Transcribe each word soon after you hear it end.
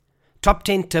Top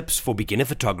 10 tips for beginner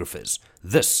photographers.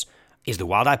 This is the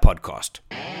Wild Eye Podcast.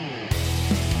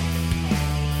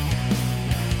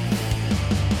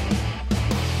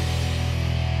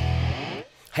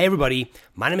 Hey everybody,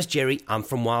 my name is Jerry, I'm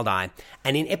from Wild Eye,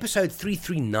 and in episode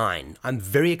 339, I'm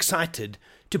very excited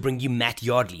to bring you Matt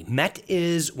Yardley. Matt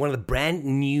is one of the brand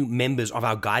new members of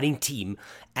our guiding team,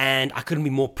 and I couldn't be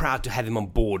more proud to have him on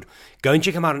board. Go and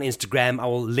check him out on Instagram. I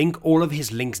will link all of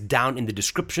his links down in the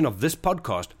description of this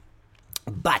podcast.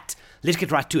 But let's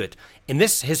get right to it. In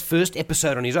this, his first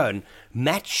episode on his own,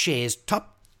 Matt shares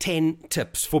top 10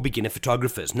 tips for beginner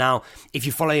photographers. Now, if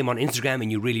you follow him on Instagram,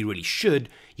 and you really should,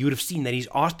 you would have seen that he's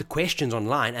asked the questions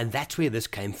online, and that's where this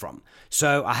came from.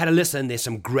 So I had a listen. There's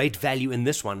some great value in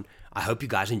this one. I hope you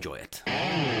guys enjoy it.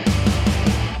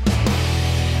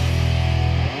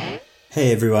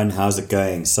 Hey everyone, how's it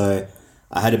going? So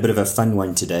I had a bit of a fun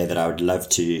one today that I would love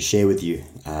to share with you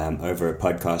over a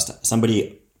podcast.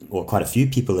 Somebody, or quite a few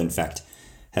people in fact,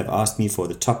 have asked me for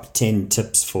the top 10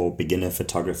 tips for beginner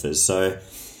photographers. So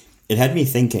it had me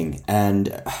thinking, and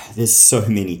there's so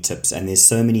many tips and there's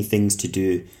so many things to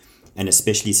do, and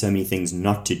especially so many things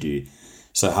not to do.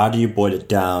 So how do you boil it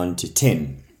down to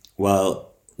 10?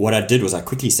 Well, what I did was I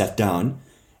quickly sat down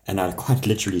and I quite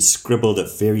literally scribbled a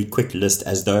very quick list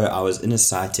as though I was in a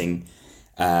sighting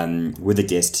with a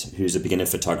guest who's a beginner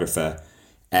photographer,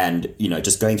 and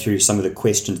just going through some of the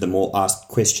questions, the more asked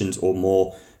questions or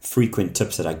more frequent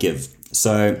tips that I give.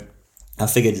 So I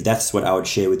figured that's what I would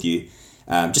share with you,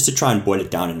 just to try and boil it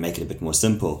down and make it a bit more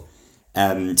simple.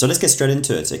 So let's get straight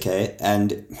into it, okay?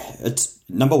 And it's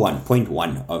number one, point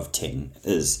 1 of 10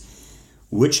 is,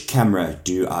 which camera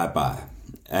do I buy?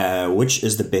 Which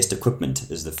is the best equipment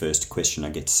is the first question I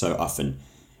get so often.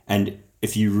 And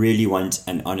if you really want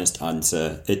an honest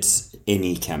answer, it's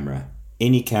any camera.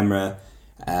 Any camera,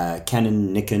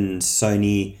 Canon, Nikon,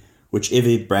 Sony,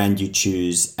 whichever brand you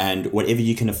choose, and whatever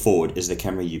you can afford is the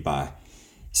camera you buy.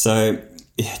 So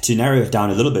to narrow it down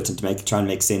a little bit and to try and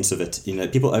make sense of it,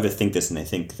 people overthink this and they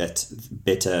think that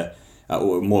better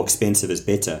or more expensive is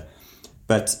better.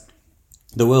 But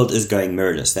the world is going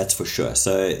mirrorless, that's for sure.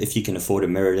 So if you can afford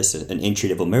an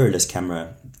entry-level mirrorless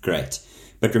camera, great.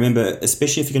 But remember,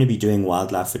 especially if you're going to be doing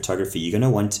wildlife photography, you're going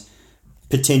to want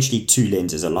potentially 2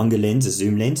 lenses, a longer lens, a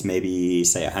zoom lens, maybe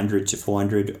say 100 to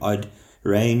 400 odd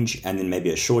range, and then maybe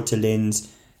a shorter lens,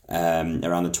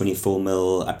 around the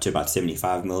 24mm up to about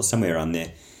 75mm, somewhere around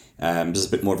there. Just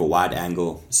a bit more of a wide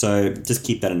angle. So just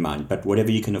keep that in mind. But whatever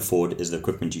you can afford is the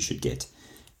equipment you should get.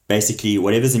 Basically,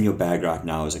 whatever's in your bag right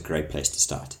now is a great place to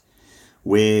start.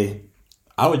 Where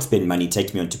I would spend money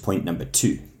takes me on to point number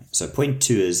 2. So point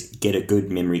 2 is get a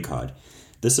good memory card.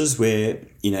 This is where,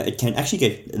 it can actually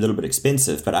get a little bit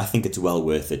expensive, but I think it's well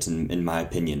worth it in my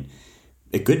opinion.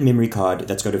 A good memory card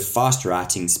that's got a fast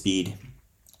writing speed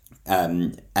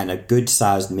and a good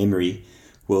sized memory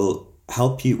will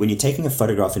help you when you're taking a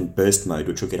photograph in burst mode,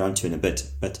 which we'll get onto in a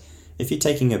bit. But if you're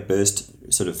taking a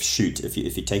burst sort of shoot, if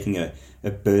you're taking a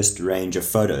burst range of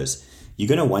photos, you're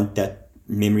going to want that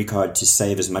memory card to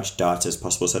save as much data as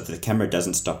possible so that the camera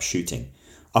doesn't stop shooting.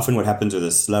 Often what happens with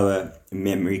a slower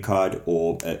memory card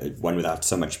or one without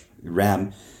so much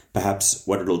RAM, perhaps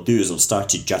what it'll do is it'll start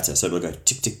to jutter. So it'll go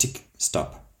tick, tick, tick,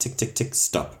 stop, tick, tick, tick,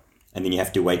 stop. And then you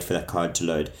have to wait for that card to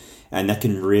load. And that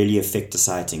can really affect the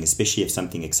sighting, especially if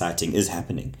something exciting is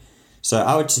happening. So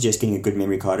I would suggest getting a good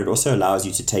memory card. It also allows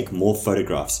you to take more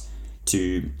photographs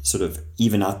to sort of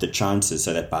even out the chances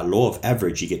so that by law of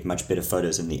average, you get much better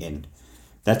photos in the end.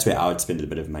 That's where I would spend a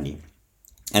bit of money.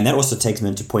 And that also takes me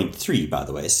into point 3, by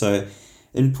the way. So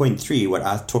in point 3, what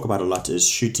I talk about a lot is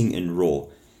shooting in RAW.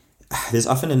 There's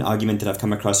often an argument that I've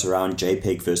come across around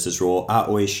JPEG versus RAW. I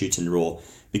always shoot in RAW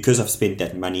because I've spent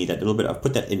that money, I've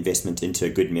put that investment into a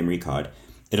good memory card.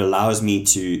 It allows me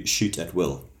to shoot at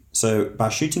will. So by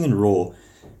shooting in RAW,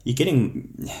 you're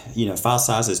getting, file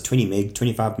sizes 20 meg,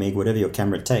 25 meg, whatever your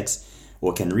camera takes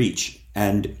or can reach.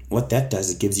 And what that does,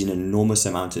 it gives you an enormous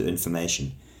amount of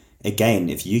information. Again,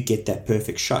 if you get that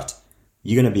perfect shot,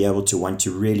 you're going to be able to want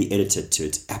to really edit it to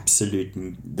its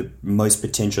the most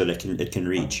potential it can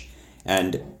reach.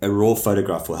 And a RAW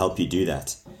photograph will help you do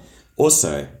that.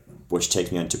 Also, which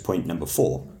takes me on to point number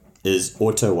 4, is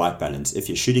auto white balance. If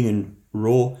you're shooting in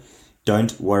RAW,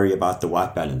 don't worry about the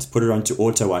white balance. Put it onto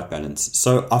auto white balance.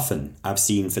 So often I've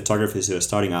seen photographers who are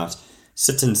starting out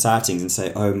sit in sightings and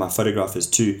say, oh, my photograph is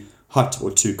too hot or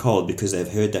too cold because they've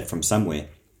heard that from somewhere.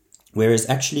 Whereas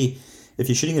actually, if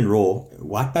you're shooting in RAW,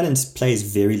 white balance plays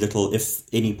very little, if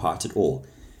any part at all.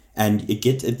 And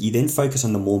you then focus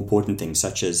on the more important things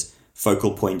such as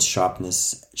focal point,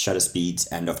 sharpness, shutter speeds,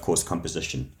 and of course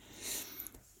composition.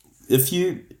 If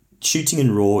you shooting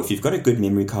in RAW, if you've got a good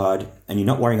memory card and you're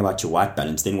not worrying about your white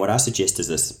balance, then what I suggest is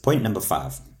this. Point number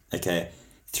 5, okay,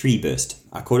 3 burst.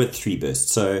 I call it 3 burst.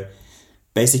 So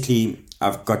basically,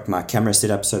 I've got my camera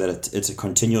set up so that it's a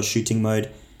continual shooting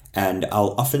mode, and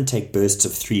I'll often take bursts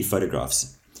of 3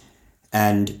 photographs.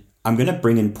 And I'm going to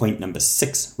bring in point number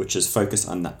 6, which is focus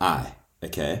on the eye,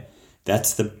 okay?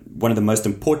 That's one of the most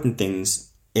important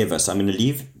things ever. So I'm going to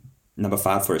leave number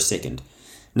 5 for a second.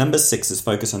 Number 6 is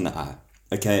focus on the eye.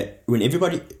 Okay, when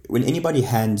anybody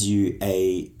hands you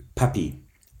a puppy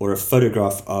or a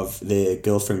photograph of their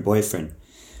girlfriend, boyfriend,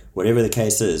 whatever the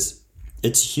case is,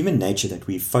 it's human nature that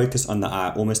we focus on the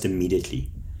eye almost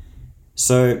immediately.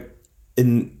 So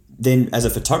then as a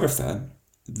photographer,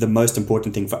 the most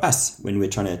important thing for us when we're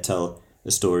trying to tell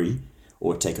a story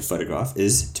or take a photograph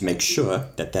is to make sure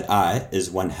that eye is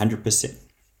 100%.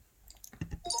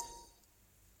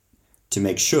 To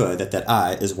make sure that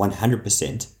eye is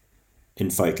 100% in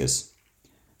focus.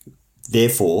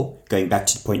 Therefore, going back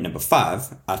to point number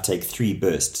 5, I take 3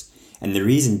 bursts. And the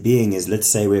reason being is, let's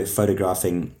say we're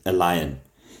photographing a lion.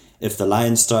 If the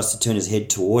lion starts to turn his head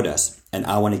toward us and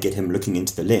I want to get him looking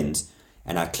into the lens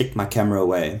and I click my camera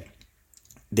away,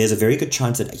 there's a very good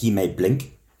chance that he may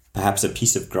blink. Perhaps a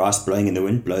piece of grass blowing in the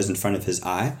wind blows in front of his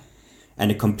eye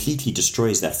and it completely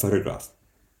destroys that photograph.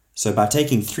 So by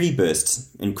taking 3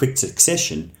 bursts in quick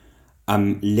succession,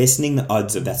 I'm lessening the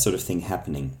odds of that sort of thing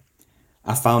happening.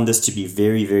 I found this to be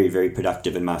very, very, very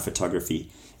productive in my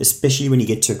photography, especially when you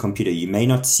get to a computer. You may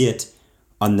not see it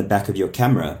on the back of your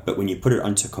camera, but when you put it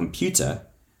onto a computer,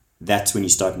 that's when you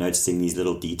start noticing these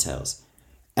little details.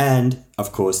 And,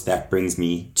 of course, that brings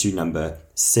me to number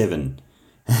 7.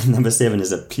 Number 7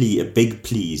 is a big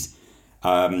please.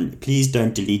 Please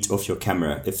don't delete off your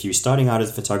camera. If you're starting out as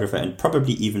a photographer, and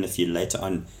probably even if you're later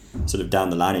on sort of down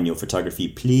the line in your photography,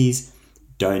 please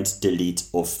don't delete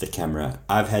off the camera.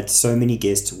 I've had so many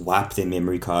guests wipe their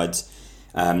memory cards.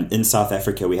 In South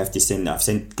Africa, I've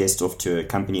sent guests off to a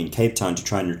company in Cape Town to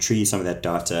try and retrieve some of that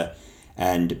data,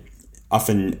 and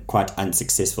often quite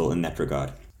unsuccessful in that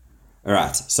regard. All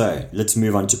right, so let's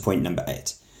move on to point number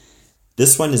 8.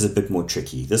 This one is a bit more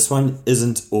tricky. This one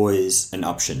isn't always an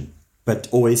option, but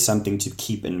always something to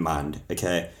keep in mind,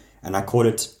 okay? And I call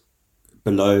it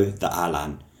below the eye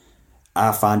line.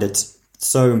 I find it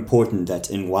so important that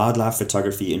in wildlife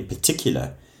photography in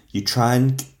particular, you try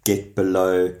and get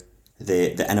below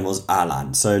the animal's eye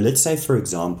line. So let's say, for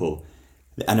example,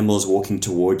 the animal's walking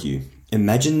toward you.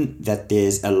 Imagine that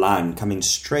there's a line coming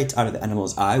straight out of the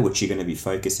animal's eye, which you're going to be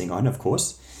focusing on, of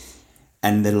course,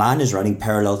 and the line is running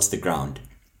parallel to the ground.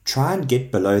 Try and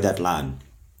get below that line,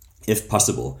 if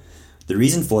possible. The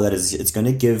reason for that is it's going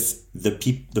to give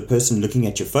the person looking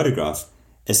at your photograph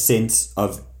a sense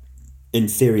of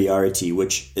inferiority,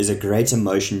 which is a great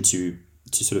emotion to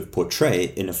sort of portray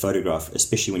in a photograph,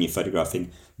 especially when you're photographing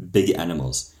big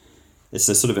animals. It's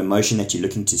a sort of emotion that you're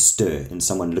looking to stir in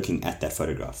someone looking at that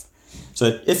photograph.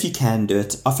 So if you can do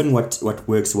it, often what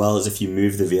works well is if you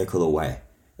move the vehicle away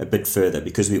a bit further,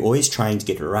 because we're always trying to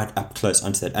get right up close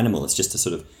onto that animal. It's just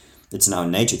it's in our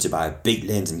nature to buy a big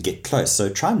lens and get close. So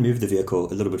try and move the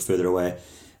vehicle a little bit further away.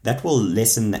 That will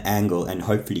lessen the angle and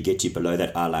hopefully get you below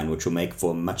that eye line, which will make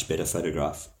for a much better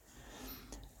photograph.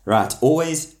 Right,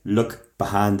 always look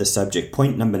behind the subject.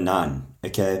 Point number 9,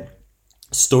 okay?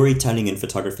 Storytelling in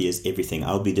photography is everything.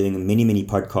 I'll be doing many, many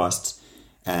podcasts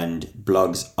and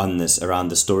blogs on this around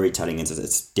the storytelling.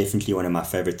 It's definitely one of my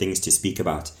favorite things to speak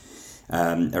about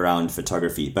around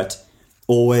photography. But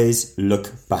always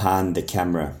look behind the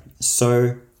camera.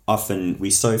 So often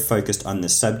we're so focused on the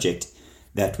subject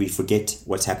that we forget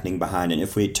what's happening behind. And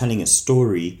if we're telling a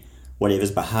story,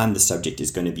 whatever's behind the subject is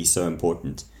going to be so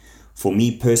important. For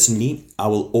me personally, I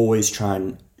will always try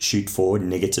and shoot for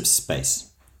negative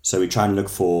space. So we try and look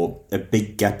for a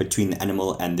big gap between the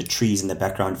animal and the trees in the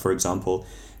background, for example.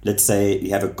 Let's say you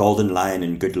have a golden lion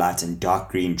in good light and dark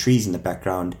green trees in the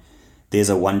background. There's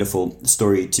a wonderful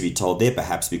story to be told there,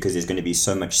 perhaps, because there's going to be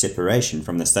so much separation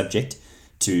from the subject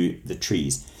to the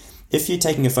trees. If you're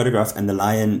taking a photograph and the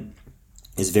lion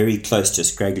is very close to a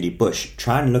scraggly bush,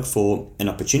 try and look for an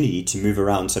opportunity to move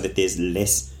around so that there's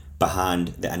less behind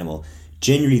the animal.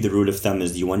 Generally, the rule of thumb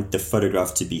is you want the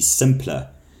photograph to be simpler,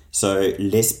 so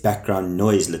less background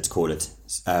noise, let's call it,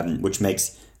 which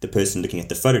makes the person looking at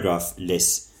the photograph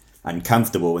less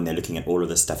uncomfortable when they're looking at all of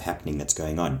the stuff happening that's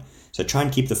going on. So try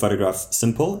and keep the photograph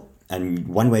simple, and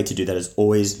one way to do that is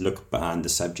always look behind the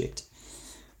subject.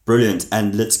 Brilliant,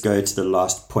 and let's go to the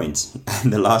last point.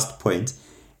 And the last point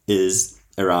is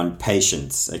around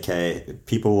patience, okay?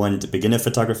 Beginner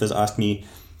photographers ask me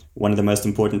one of the most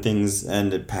important things,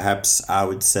 and perhaps I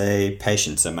would say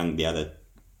patience among the other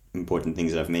important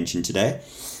things that I've mentioned today.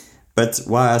 But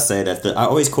why I say that, I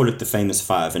always call it the famous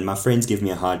five, and my friends give me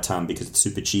a hard time because it's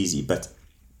super cheesy. But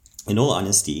in all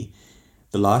honesty,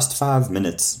 the last 5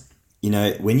 minutes,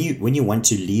 when you want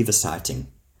to leave a sighting,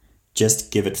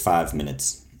 just give it 5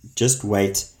 minutes. Just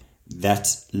wait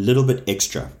that little bit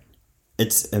extra.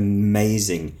 It's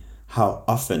amazing how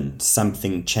often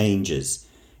something changes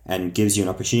and gives you an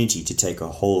opportunity to take a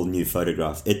whole new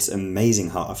photograph. It's amazing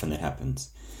how often it happens.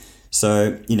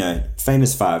 So,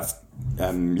 famous five,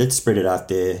 let's spread it out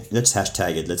there. Let's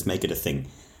hashtag it. Let's make it a thing.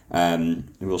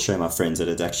 And we'll show my friends that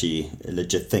it's actually a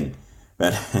legit thing.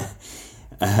 But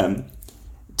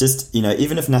just,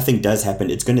 even if nothing does happen,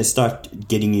 it's going to start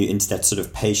getting you into that sort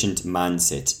of patient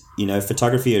mindset.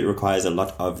 Photography, it requires a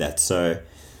lot of that. So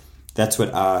that's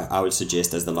what I would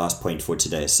suggest as the last point for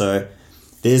today. So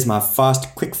there's my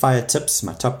fast quickfire tips,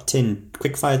 my top 10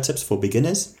 quickfire tips for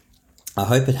beginners. I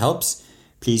hope it helps.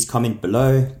 Please comment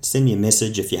below, send me a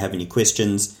message if you have any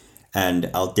questions,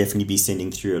 and I'll definitely be sending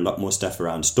through a lot more stuff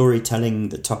around storytelling,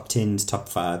 the top 10s, top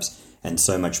 5s, and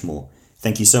so much more.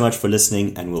 Thank you so much for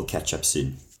listening, and we'll catch up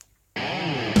soon.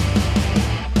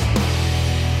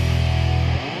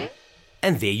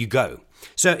 And there you go.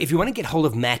 So if you want to get hold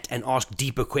of Matt and ask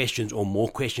deeper questions or more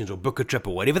questions or book a trip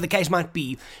or whatever the case might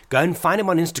be, go and find him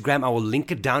on Instagram. I will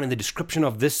link it down in the description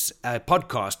of this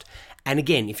podcast. And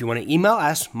again, if you want to email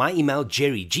us, my email,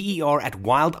 Jerry, G-E-R,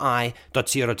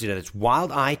 @wildeye.co.za. That's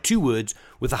wildeye, 2 words,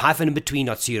 with a hyphen in between,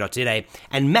 .co.za.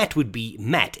 And Matt would be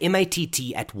Matt,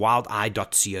 M-A-T-T,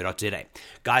 @wildeye.co.za.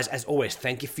 Guys, as always,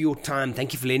 thank you for your time.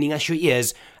 Thank you for lending us your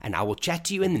ears. And I will chat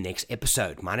to you in the next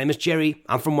episode. My name is Jerry.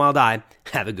 I'm from Wild Eye.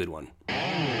 Have a good one.